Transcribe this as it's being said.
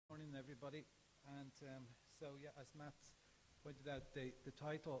everybody. And so, yeah, as Matt pointed out, the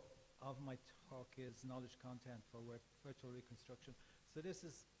title of my talk is Knowledge Content for Virtual Reconstruction. So this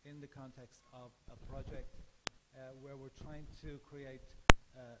is in the context of a project where we're trying to create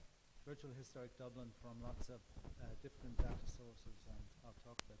virtual historic Dublin from lots of different data sources, and I'll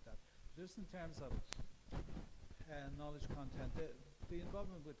talk about that. Just in terms of knowledge content, the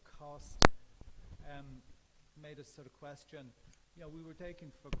involvement with cost made us sort of question, we were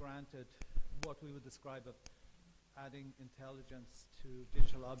taking for granted what we would describe as adding intelligence to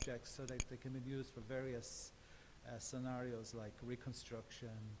digital objects so that they can be used for various scenarios like reconstruction,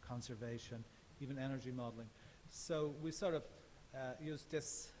 conservation, even energy modeling. So we sort of used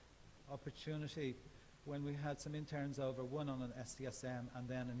this opportunity when we had some interns over, one on an SDSM and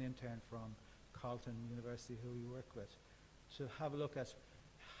then an intern from Carleton University who we work with, to have a look at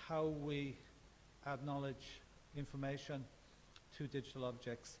how we add knowledge, information to digital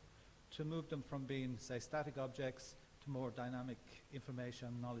objects, to move them from being, say, static objects to more dynamic information,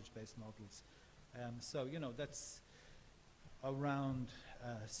 knowledge-based models. So, that's around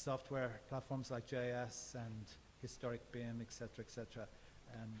software platforms like JS and historic BIM, et cetera,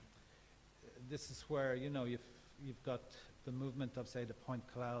 this is where, you've got the movement of, say, the point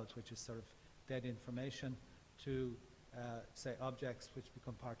cloud, which is sort of dead information, to, say, objects which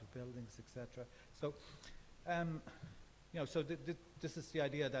become part of buildings, et cetera. So, so this is the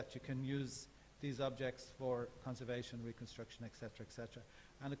idea that you can use these objects for conservation, reconstruction, et cetera,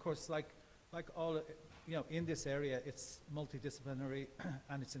 and of course, like all, in this area, it's multidisciplinary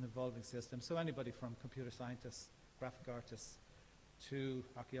and it's an evolving system. So anybody from computer scientists, graphic artists, to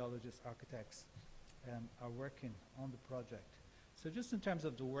archaeologists, architects, are working on the project. So just in terms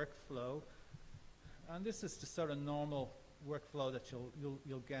of the workflow, and this is the sort of normal workflow that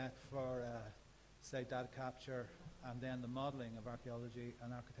you'll get for, say, data capture and then the modeling of archaeology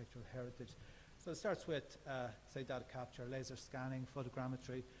and architectural heritage. So it starts with, say, data capture, laser scanning,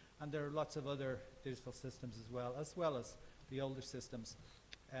 photogrammetry, and there are lots of other digital systems as well as the older systems.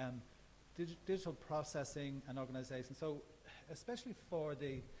 Digital processing and organization. So especially for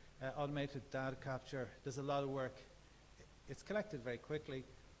the automated data capture, there's a lot of work. It's collected very quickly,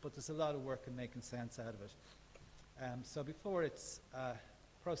 but there's a lot of work in making sense out of it. So before it's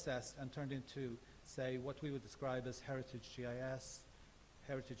processed and turned into, say, what we would describe as heritage GIS,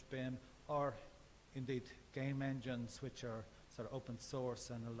 heritage BIM, or indeed game engines, which are sort of open source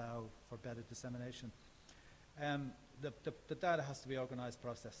and allow for better dissemination. The data has to be organized,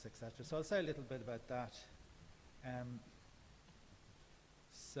 processed, etc. So I'll say a little bit about that.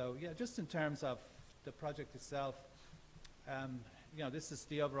 So yeah, just in terms of the project itself, this is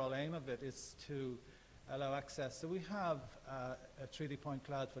the overall aim of it, is to allow access. So we have a 3D point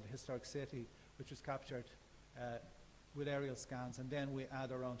cloud for the historic city, which was captured with aerial scans, and then we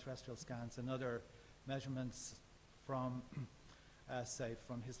add our own terrestrial scans and other measurements from, say,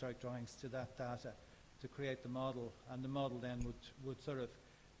 from historic drawings to that data to create the model, and the model then would sort of,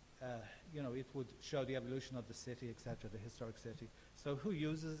 it would show the evolution of the city, etc., the historic city. So who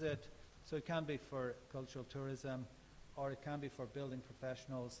uses it? So it can be for cultural tourism, or it can be for building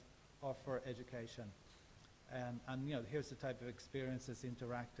professionals, or for education. And here's the type of experience that's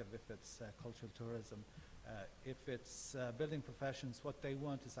interactive if it's cultural tourism. If it's building professions, what they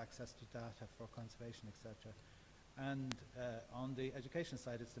want is access to data for conservation, etc. And on the education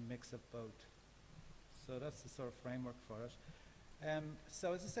side, it's a mix of both. So that's the sort of framework for it.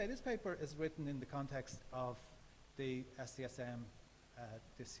 So as I say, this paper is written in the context of the SDSM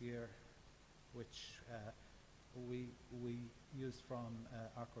this year, which we used from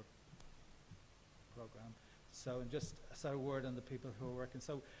ARKWORK program. So just a sort of word on the people who are working.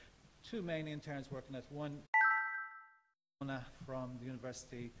 So two main interns working at one from the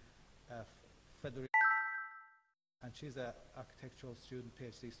University of Federico, and she's an architectural student,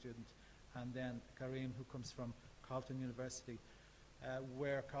 PhD student, and then Karim, who comes from Carleton University,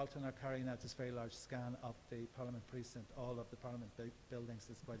 where Carleton are carrying out this very large scan of the Parliament precinct, all of the Parliament buildings.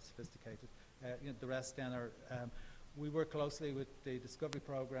 It's quite sophisticated. The rest then are, we work closely with the Discovery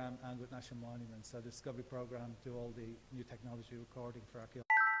Programme and with National Monuments. So the Discovery Programme do all the new technology recording for archaeological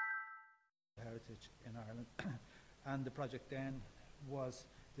heritage in Ireland. And the project then was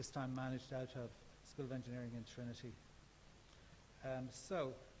this time managed out of School of Engineering in Trinity.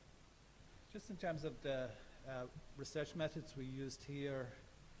 So just in terms of the research methods we used here,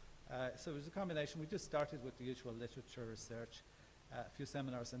 so it was a combination. We just started with the usual literature research, a few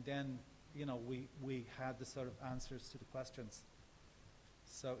seminars, and then we had the sort of answers to the questions.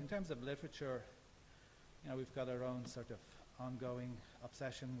 So in terms of literature, we've got our own sort of ongoing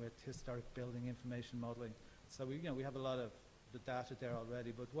obsession with historic building information modeling. So we have a lot of the data there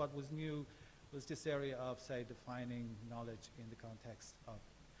already, but what was new was this area of, say, defining knowledge in the context of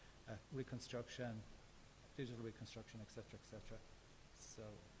reconstruction, digital reconstruction, etc., etc. So,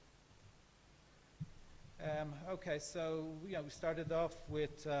 okay, so we started off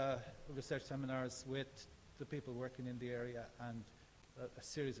with research seminars with the people working in the area and a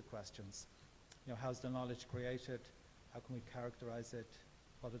series of questions. How's the knowledge created? How can we characterize it?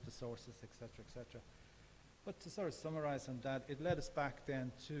 What are the sources, etc., etc. But to sort of summarize on that, it led us back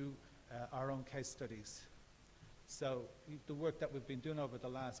then to our own case studies. So the work that we've been doing over the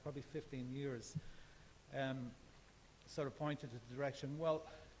last probably 15 years sort of pointed to the direction, well,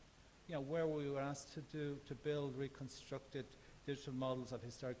 where we were asked to build reconstructed digital models of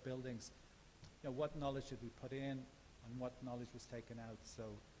historic buildings, what knowledge did we put in and what knowledge was taken out. So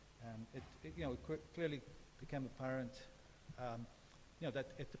it clearly became apparent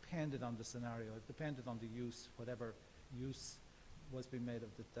that it depended on the scenario, it depended on the use, whatever use was being made of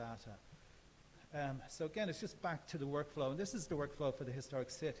the data. So again, it's just back to the workflow, and this is the workflow for the historic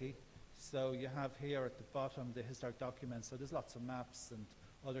city. So you have here at the bottom the historic documents, so there's lots of maps and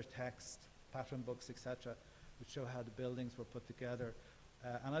other text, pattern books, etc., which show how the buildings were put together.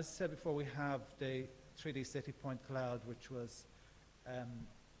 And as I said before, we have the 3D city point cloud, which was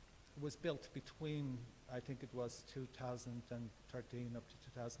built between, I think it was 2013 up to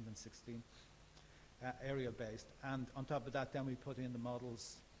 2016, aerial based. And on top of that, then we put in the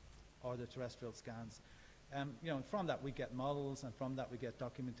models or the terrestrial scans. And from that we get models, and from that we get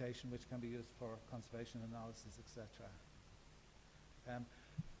documentation which can be used for conservation analysis, etc.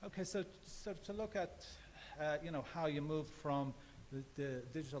 Okay, so to look at how you move from the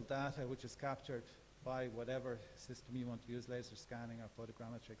digital data which is captured by whatever system you want to use, laser scanning or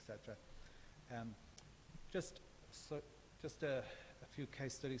photogrammetry, etc. Just a few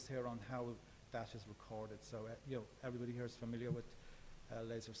case studies here on how data is recorded. So everybody here is familiar with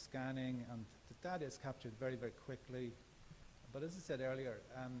laser scanning, and the data is captured very, very quickly. But as I said earlier,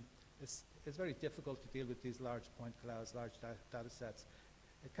 it's very difficult to deal with these large point clouds, large data sets.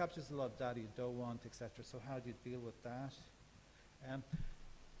 It captures a lot of data you don't want, etc. So how do you deal with that?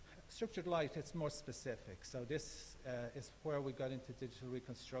 Structured light, it's more specific. So this is where we got into digital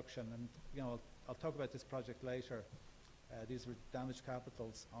reconstruction, and I'll talk about this project later. These were damaged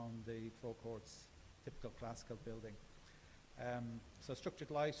capitals on the forecourts, typical classical building. So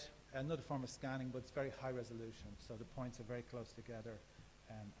structured light, another form of scanning, but it's very high resolution. So the points are very close together,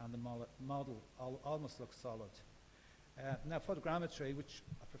 and the model almost looks solid. Now photogrammetry, which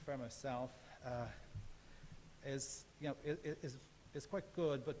I prefer myself, is quite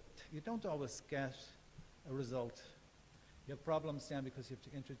good, but you don't always get a result. You have problems then because you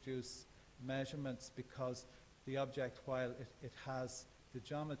have to introduce measurements, because the object, while it has the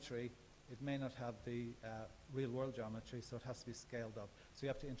geometry, it may not have the real-world geometry, so it has to be scaled up. So you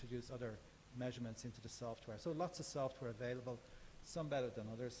have to introduce other measurements into the software. So lots of software available, some better than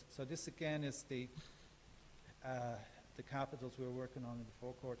others. So this again is the capitals we were working on in the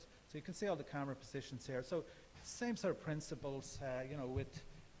forecourts. So you can see all the camera positions here. So same sort of principles, with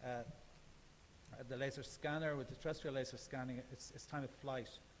the laser scanner, with the terrestrial laser scanning, it's time of flight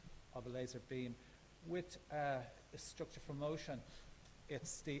of a laser beam. With a structure for motion,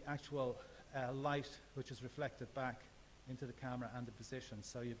 it's the actual light which is reflected back into the camera and the position.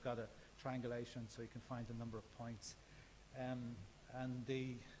 So you've got a triangulation so you can find the number of points. And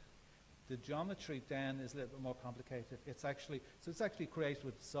the geometry then is a little bit more complicated. It's actually created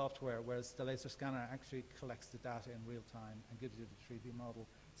with software, whereas the laser scanner actually collects the data in real time and gives you the 3D model,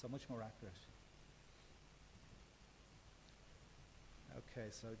 so much more accurate. Okay,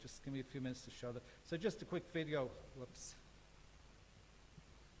 so just give me a few minutes to show that. So just a quick video. Whoops.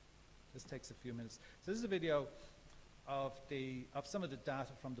 This takes a few minutes. So this is a video of some of the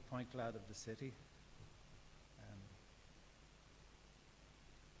data from the point cloud of the city.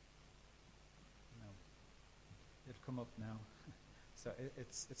 No, it'll come up now. So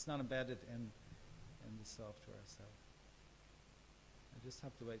it's not embedded in the software. So I just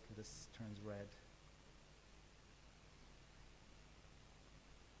have to wait till this turns red.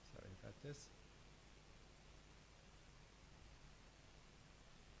 Sorry about this.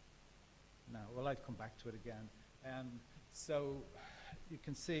 No, well, I'd come back to it again. So you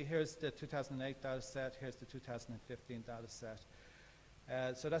can see here's the 2008 data set, here's the 2015 data set.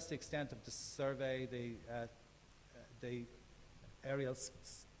 So that's the extent of the survey, the aerial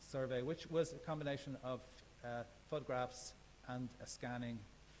survey, which was a combination of photographs and scanning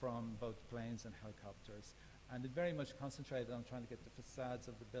from both planes and helicopters. And it very much concentrated on trying to get the facades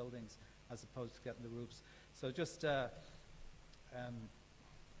of the buildings as opposed to getting the roofs. So just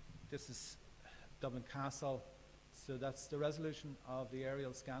this is Dublin Castle. So that's the resolution of the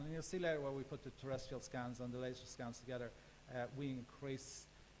aerial scan. And you'll see later where we put the terrestrial scans and the laser scans together, we increase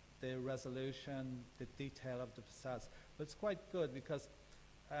the resolution, the detail of the facades. But it's quite good because,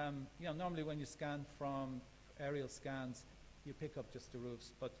 normally when you scan from aerial scans, you pick up just the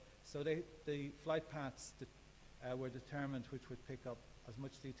roofs. But so the flight paths were determined which would pick up as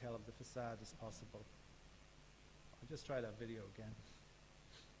much detail of the facade as possible. I'll just try that video again.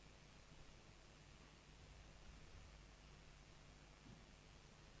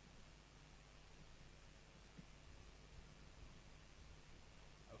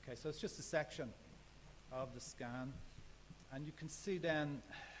 Okay, so it's just a section of the scan, and you can see then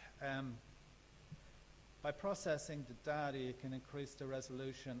by processing the data you can increase the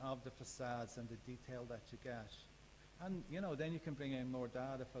resolution of the facades and the detail that you get. And then you can bring in more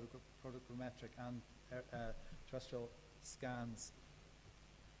data for the photogrammetric and terrestrial scans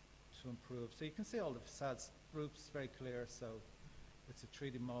to improve. So you can see all the facades, roofs very clear, so it's a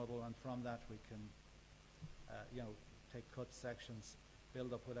 3D model, and from that we can take cut sections,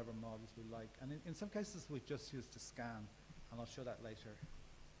 build up whatever models we like. And in some cases we just use the scan, and I'll show that later.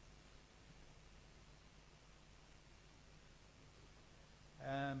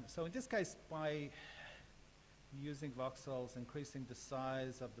 So in this case, by using voxels, increasing the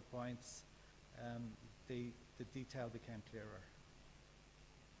size of the points, the detail became clearer.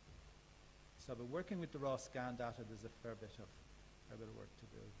 So by working with the raw scan data, there's a fair bit of work to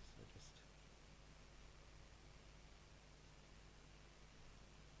do. So just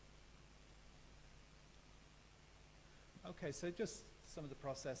okay, so just some of the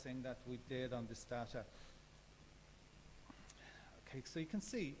processing that we did on this data. Okay, so you can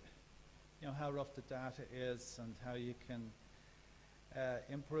see, how rough the data is and how you can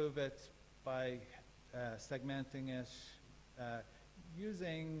improve it by segmenting it,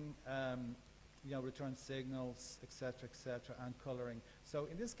 using return signals, etc., and coloring. So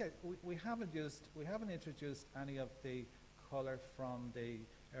in this case, we haven't introduced any of the color from the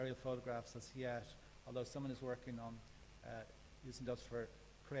aerial photographs as yet, although someone is working on using those for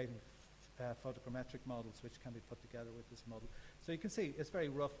creating photogrammetric models which can be put together with this model. So you can see it's very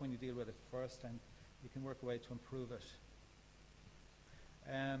rough when you deal with it first, and you can work a way to improve it.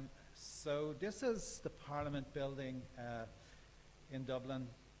 So this is the Parliament building in Dublin,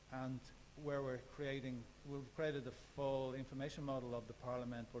 and where we've created a full information model of the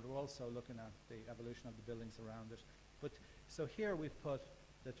Parliament, but we're also looking at the evolution of the buildings around it. But so here we've put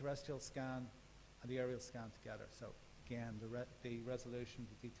the terrestrial scan and the aerial scan together. So again, the resolution,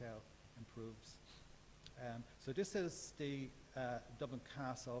 the detail improves. So this is the Dublin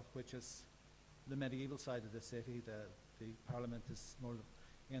Castle, which is the medieval side of the city. The Parliament is more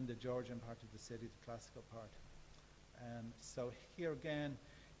in the Georgian part of the city, the classical part. So here again,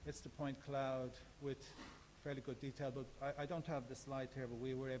 it's the point cloud with fairly good detail, but I don't have the slide here, but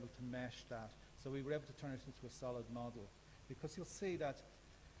we were able to mesh that. So we were able to turn it into a solid model, because you'll see that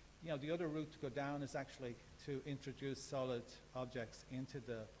the other route to go down is actually to introduce solid objects into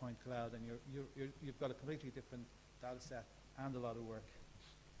the point cloud, and you've got a completely different data set and a lot of work.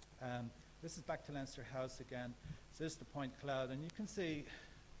 This is back to Leinster House again. So this is the point cloud, and you can see,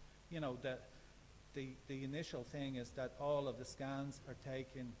 that the initial thing is that all of the scans are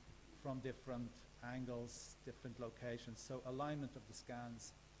taken from different angles, different locations. So alignment of the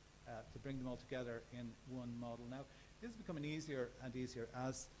scans to bring them all together in one model. Now, this is becoming easier and easier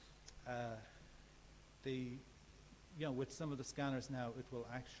as with some of the scanners now, it will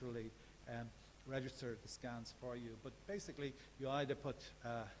actually register the scans for you. But basically, you either put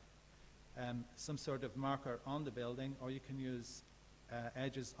some sort of marker on the building, or you can use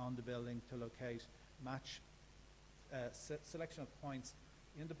edges on the building to match selection of points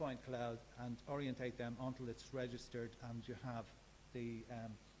in the point cloud and orientate them until it's registered, and you have the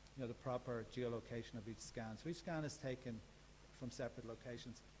proper geolocation of each scan. So each scan is taken from separate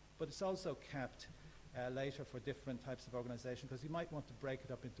locations, but it's also kept later for different types of organization, because you might want to break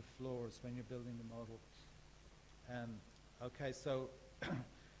it up into floors when you're building the model. Okay, so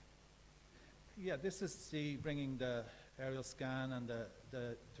yeah, this is bringing the aerial scan and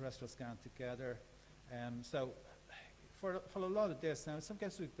the terrestrial scan together. So for a lot of this, now in some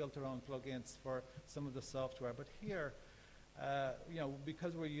cases we've built our own plugins for some of the software, but here,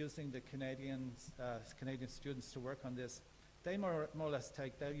 because we're using the Canadian students to work on this, they more or less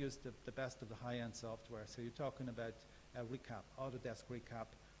they'll use the best of the high-end software. So you're talking about Recap, Autodesk Recap,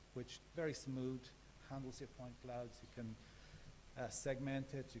 which very smooth, handles your point clouds. You can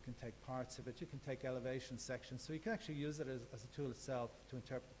segment it, you can take parts of it, you can take elevation sections. So you can actually use it as a tool itself to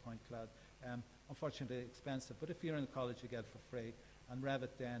interpret the point cloud. Unfortunately expensive, but if you're in college you get it for free. And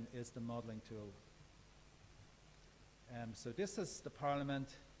Revit then is the modeling tool. So this is the Parliament,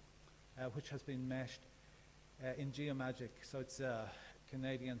 which has been meshed in Geomagic. So it's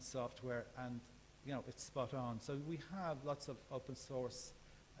Canadian software, and it's spot on. So we have lots of open source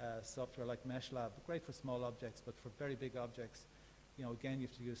software like MeshLab, great for small objects, but for very big objects, again, you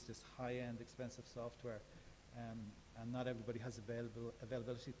have to use this high-end, expensive software, and not everybody has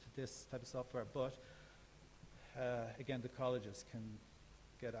availability to this type of software. But again, the colleges can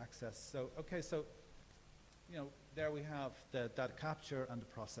get access. So okay, so there we have the data capture and the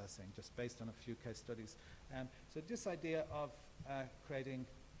processing, just based on a few case studies. So this idea of creating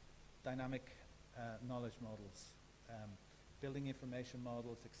dynamic knowledge models, building information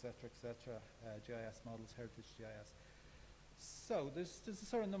models, etc., GIS models, heritage GIS. So there's a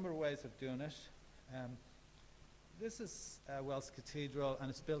sort of number of ways of doing it. This is Wells Cathedral, and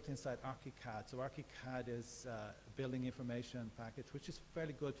it's built inside ARKWORK. So ARKWORK is a building information package, which is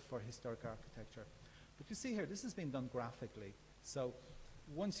fairly good for historic architecture. But you see here, this has been done graphically. So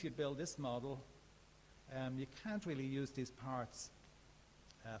once you build this model, you can't really use these parts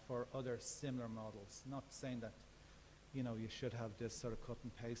for other similar models. Not saying that you should have this sort of cut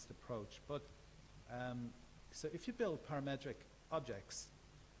and paste approach, but so if you build parametric objects,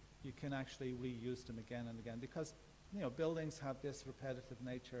 you can actually reuse them again and again, because buildings have this repetitive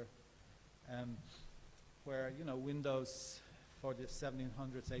nature, where windows for the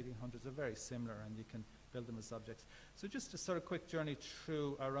 1700s, 1800s are very similar, and you can build them as objects. So just a sort of quick journey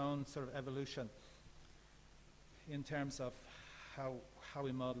through our own sort of evolution in terms of how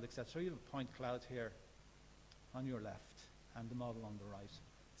we model, etc. You have a point cloud here on your left, and the model on the right.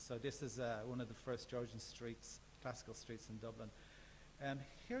 So this is one of the first Georgian streets, classical streets in Dublin.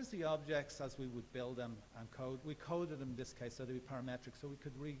 Here's the objects as we would build them and code. We coded them in this case so they'd be parametric, so we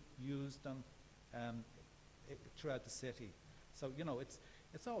could reuse them throughout the city. So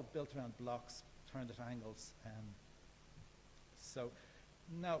it's all built around blocks turned at angles. So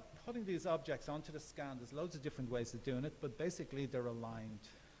now putting these objects onto the scan, there's loads of different ways of doing it, but basically they're aligned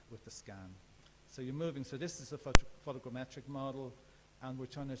with the scan. So you're moving. So this is a photogrammetric model, and we're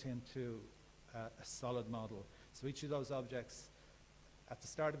turning it into a solid model. So each of those objects, at the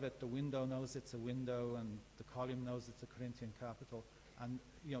start of it, the window knows it's a window, and the column knows it's a Corinthian capital. And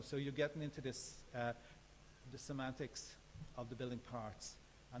so you're getting into this, the semantics of the building parts,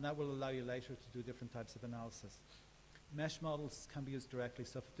 and that will allow you later to do different types of analysis. Mesh models can be used directly.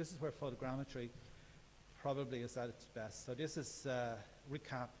 So this is where photogrammetry probably is at its best. So this is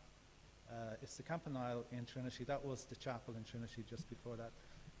recap. It's the Campanile in Trinity. That was the chapel in Trinity just before that.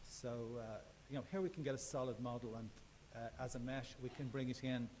 So here we can get a solid model, and as a mesh, we can bring it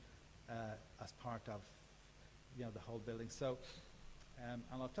in as part of the whole building. So, and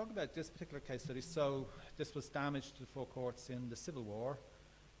I'll talk about this particular case study. So this was damage to the forecourts in the Civil War.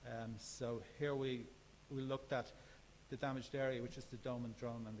 So here we looked at the damaged area, which is the dome and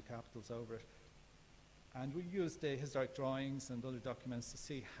drum and the capitals over it. And we used the historic drawings and other documents to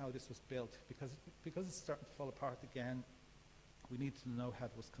see how this was built, because it's starting to fall apart again. We need to know how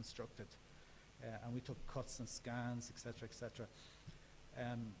it was constructed. And we took cuts and scans, etc., etc.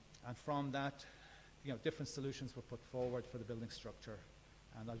 And from that, different solutions were put forward for the building structure.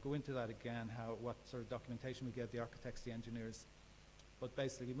 And I'll go into that again, what sort of documentation we gave the architects, the engineers, but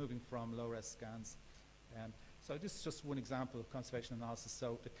basically moving from low-res scans. So this is just one example of conservation analysis.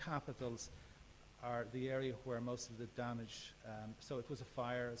 So the capitals are the area where most of the damage, so it was a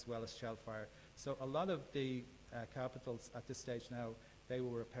fire as well as shell fire. So a lot of the capitals at this stage now, they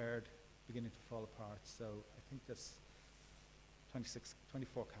were repaired, beginning to fall apart. So I think there's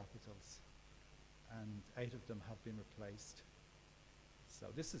 24 capitals, and 8 of them have been replaced. So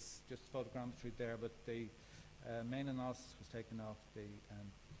this is just photogrammetry there, but the main analysis was taken off.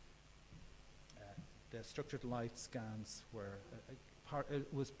 The structured light scans were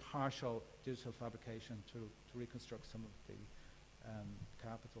it was partial digital fabrication to reconstruct some of the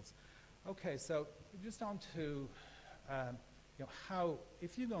capitals. Okay, so just on to how,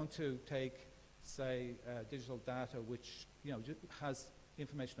 if you're going to take, say, digital data which has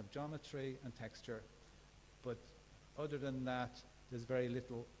information of geometry and texture, but other than that, there's very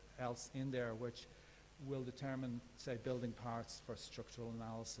little else in there which will determine, say, building parts for structural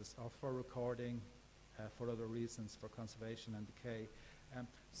analysis or for recording, for other reasons, for conservation and decay.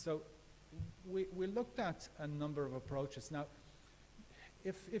 So we looked at a number of approaches. Now,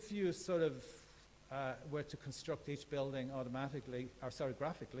 if you sort of were to construct each building automatically, or sorry,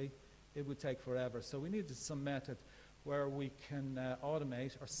 graphically, it would take forever. So we needed some method where we can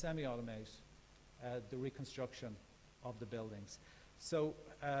automate or semi-automate the reconstruction of the buildings. So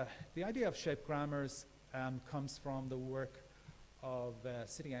the idea of shape grammars comes from the work of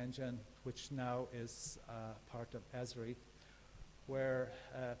City Engine, which now is part of Esri, where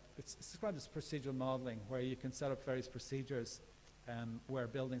it's described as procedural modeling, where you can set up various procedures where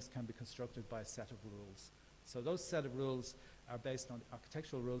buildings can be constructed by a set of rules. So those set of rules are based on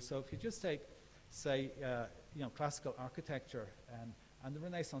architectural rules. So if you just take, say, classical architecture, and the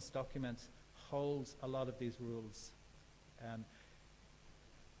Renaissance document holds a lot of these rules.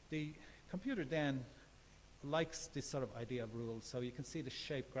 The computer then likes this sort of idea of rules. So you can see the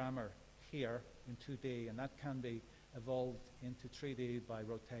shape grammar here in 2D, and that can be evolved into 3D by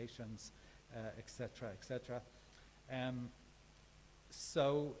rotations, etc., etc. And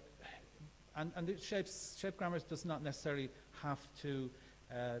the shape grammars does not necessarily have to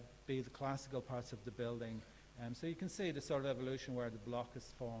be the classical parts of the building. So you can see the sort of evolution where the block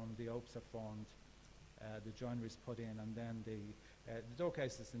is formed, the opes are formed, the joinery is put in, and then the door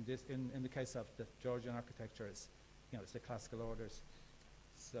cases in the case of the Georgian architecture is, it's the classical orders.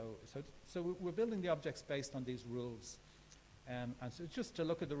 So we're building the objects based on these rules. And so just to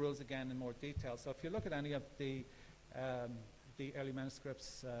look at the rules again in more detail. So if you look at any of the early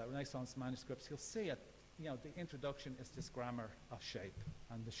manuscripts, Renaissance manuscripts, you'll see it. The introduction is this grammar of shape,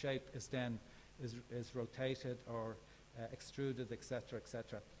 and the shape is then is rotated or extruded, etc.,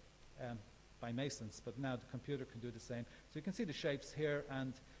 etc., by masons. But now the computer can do the same. So you can see the shapes here,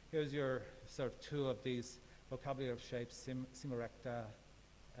 and here's your sort of two of these vocabulary of shapes: sima recta,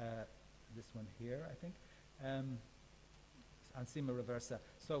 this one here, I think, and sima reversa.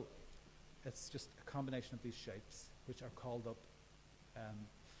 So it's just a combination of these shapes, which are called up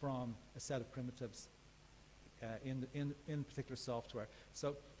from a set of primitives in particular software.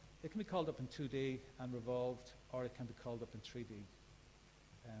 So it can be called up in 2D and revolved, or it can be called up in 3D.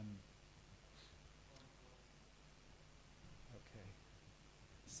 Okay,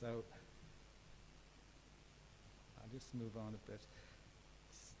 so I'll just move on a bit.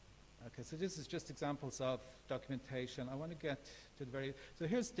 Okay, so this is just examples of documentation. I want to get to the so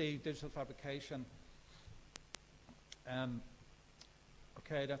here's the digital fabrication.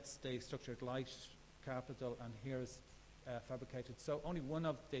 Okay, that's the structured light capital, and here's fabricated. So only one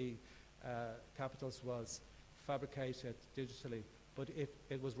of the capitals was fabricated digitally, but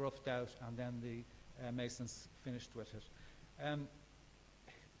it was roughed out, and then the masons finished with it.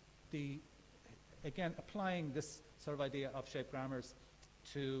 Again, applying this sort of idea of shape grammars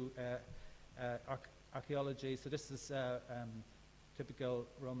to archaeology. So this is typical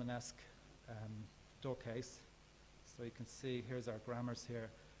Romanesque door case. So you can see here's our grammars here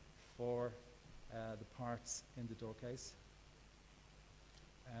for the parts in the door case.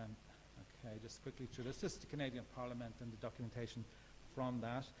 Okay, just quickly through this. This is the Canadian Parliament and the documentation from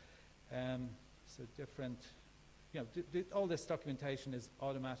that. So different, all this documentation is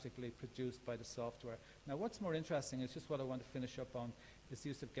automatically produced by the software. Now what's more interesting is just what I want to finish up on is the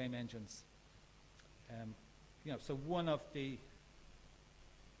use of game engines. So one of the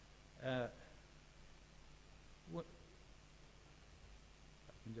I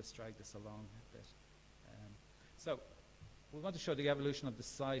can just drag this along a bit. So we want to show the evolution of the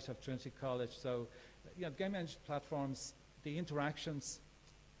site of Trinity College. So, game engine platforms, the interactions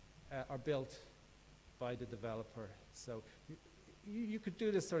are built by the developer. So you could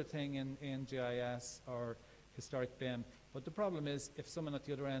do this sort of thing in GIS or historic BIM, but the problem is if someone at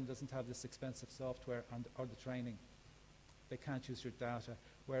the other end doesn't have this expensive software or the training, they can't use your data.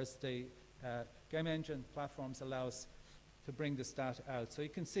 Whereas the game engine platforms allow us to bring this data out. So you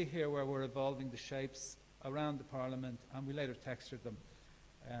can see here where we're evolving the shapes around the Parliament, and we later textured them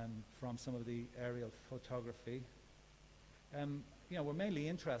from some of the aerial photography. We're mainly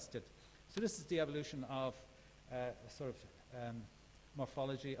interested. So this is the evolution of sort of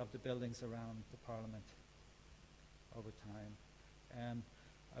morphology of the buildings around the Parliament over time.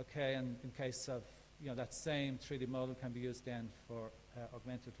 Okay, and in case of, that same 3D model can be used then for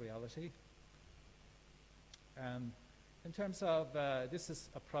augmented reality. In terms of, this is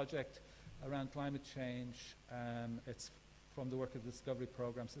a project around climate change. It's from the work of the Discovery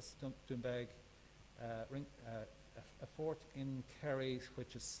Programs. This is Doonbeg, a fort in Kerry,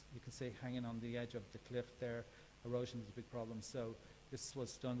 which is, you can see, hanging on the edge of the cliff there. Erosion is a big problem. So this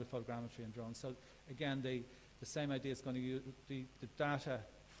was done with photogrammetry and drones. So again, the same idea is going to use, the data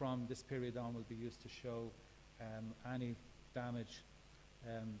from this period on will be used to show any damage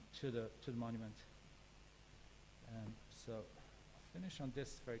to the monument. So I'll finish on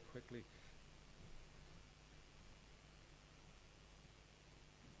this very quickly.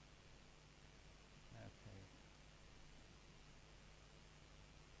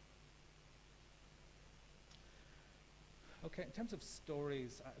 Okay, in terms of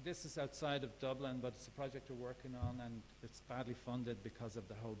stories, this is outside of Dublin, but it's a project we're working on, and it's badly funded because of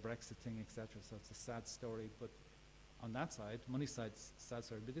the whole Brexit thing, etc. So it's a sad story, but on that side, money side's sad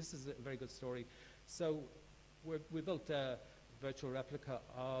story. But this is a very good story. So we built a virtual replica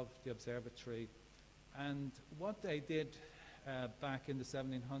of the observatory, and what they did back in the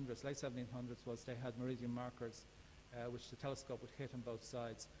 1700s, late 1700s, was they had meridian markers, which the telescope would hit on both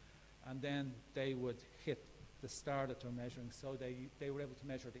sides, and then they would hit the star that they're measuring. So they were able to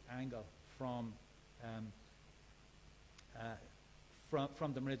measure the angle from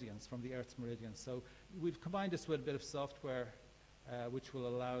the meridians, from the Earth's meridians. So we've combined this with a bit of software which will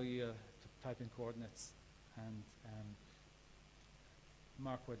allow you to type in coordinates and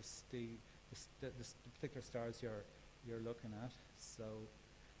mark where the particular stars you're looking at. So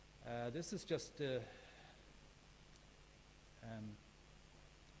this is just the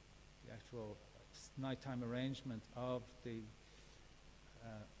actual nighttime arrangement of the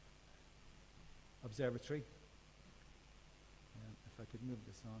observatory. If I could move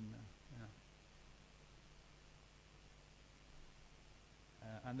this on now.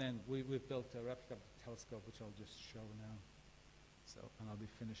 Yeah. And then we've built a replica of the telescope, which I'll just show now. So, and I'll be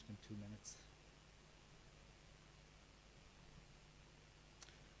finished in 2 minutes.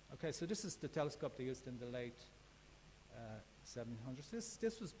 Okay, so this is the telescope they used in the late 1700s.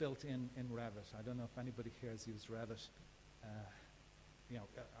 This was built in Revit. I don't know if anybody here has used Revit. You know,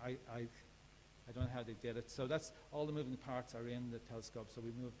 I don't know how they did it. So that's all the moving parts are in the telescope. So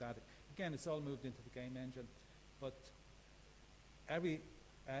we moved that. Again, it's all moved into the game engine. But every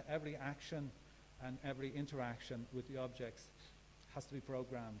action and every interaction with the objects has to be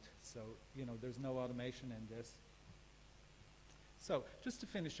programmed. So, you know, there's no automation in this. So just to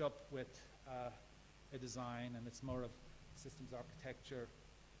finish up with a design, and it's more of systems architecture,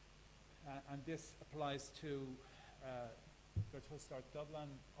 and this applies to Virtual Historic Dublin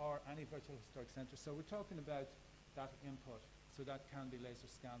or any Virtual Historic Centre. So we're talking about data input, so that can be laser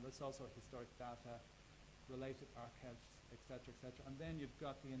scanned, but it's also historic data, related archives, etc., etc. And then you've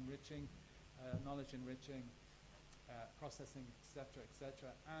got the enriching, knowledge enriching, processing, etc.,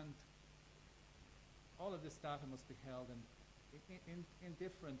 etc. And all of this data must be held in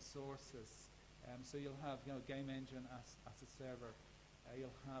different sources. So you'll have, you know, game engine as a server.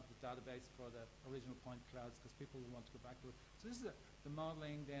 You'll have the database for the original point clouds because people will want to go back to it. So this is the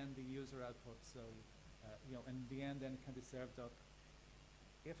modeling, then the user output. So, you know, in the end, then it can be served up.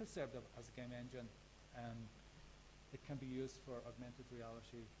 If it's served up as a game engine, it can be used for augmented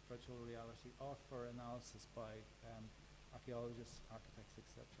reality, virtual reality, or for analysis by archaeologists, architects,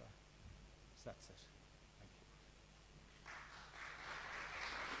 etc. So that's it. Thank you.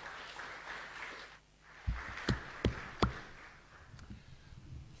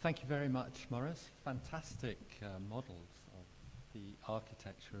 Thank you very much, Maurice. Fantastic models of the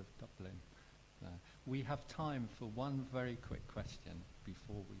architecture of Dublin. We have time for one very quick question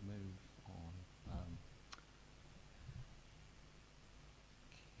before we move on.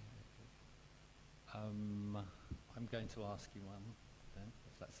 I'm going to ask you one then,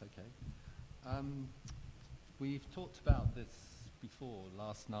 if that's okay. We've talked about this before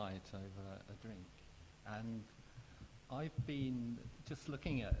last night over a drink, and I've been just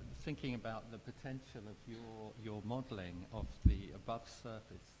thinking about the potential of your modelling of the above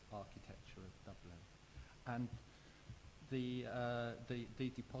surface architecture of Dublin, and the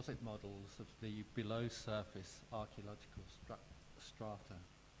deposit models of the below surface archaeological strata,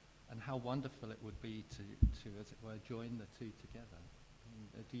 and how wonderful it would be to as it were join the two together.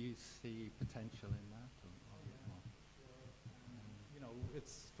 Do you see potential in that? You know,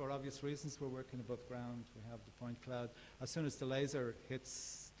 it's for obvious reasons we're working above ground. We have the point cloud. As soon as the laser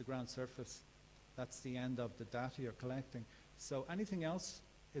hits the ground surface, that's the end of the data you're collecting. So anything else,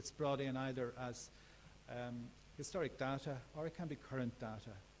 it's brought in either as historic data or it can be current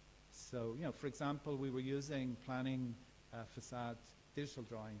data. So, you know, for example, we were using planning facade digital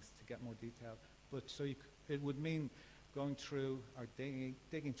drawings to get more detail. But so it would mean going through or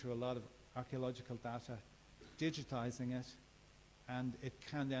digging through a lot of archaeological data, digitizing it, and it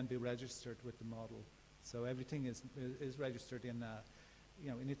can then be registered with the model. So everything is registered in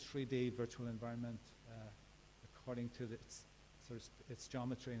in its 3D virtual environment according to its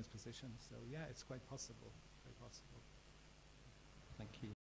geometry and its position. So yeah, it's quite possible. Very possible. Thank you.